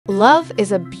Love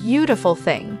is a beautiful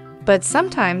thing, but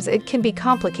sometimes it can be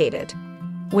complicated.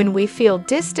 When we feel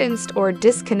distanced or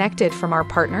disconnected from our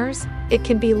partners, it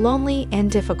can be lonely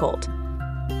and difficult.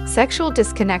 Sexual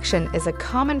disconnection is a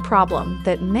common problem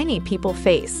that many people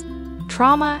face.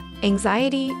 Trauma,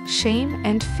 anxiety, shame,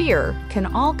 and fear can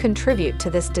all contribute to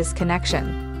this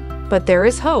disconnection. But there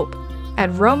is hope.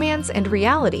 At Romance and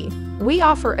Reality, we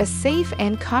offer a safe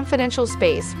and confidential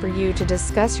space for you to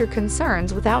discuss your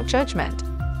concerns without judgment.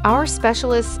 Our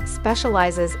specialist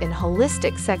specializes in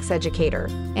holistic sex educator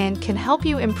and can help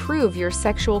you improve your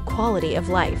sexual quality of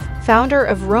life. Founder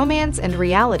of Romance and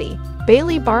Reality,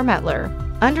 Bailey Barmettler,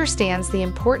 understands the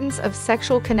importance of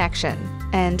sexual connection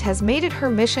and has made it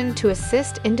her mission to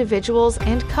assist individuals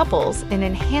and couples in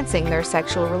enhancing their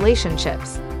sexual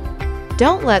relationships.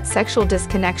 Don't let sexual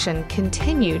disconnection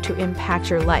continue to impact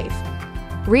your life.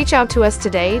 Reach out to us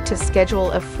today to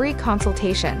schedule a free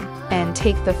consultation and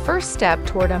take the first step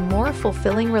toward a more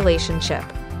fulfilling relationship.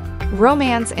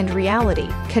 Romance and Reality,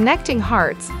 connecting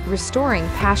hearts, restoring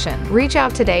passion. Reach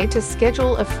out today to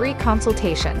schedule a free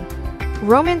consultation.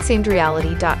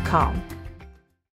 romanceandreality.com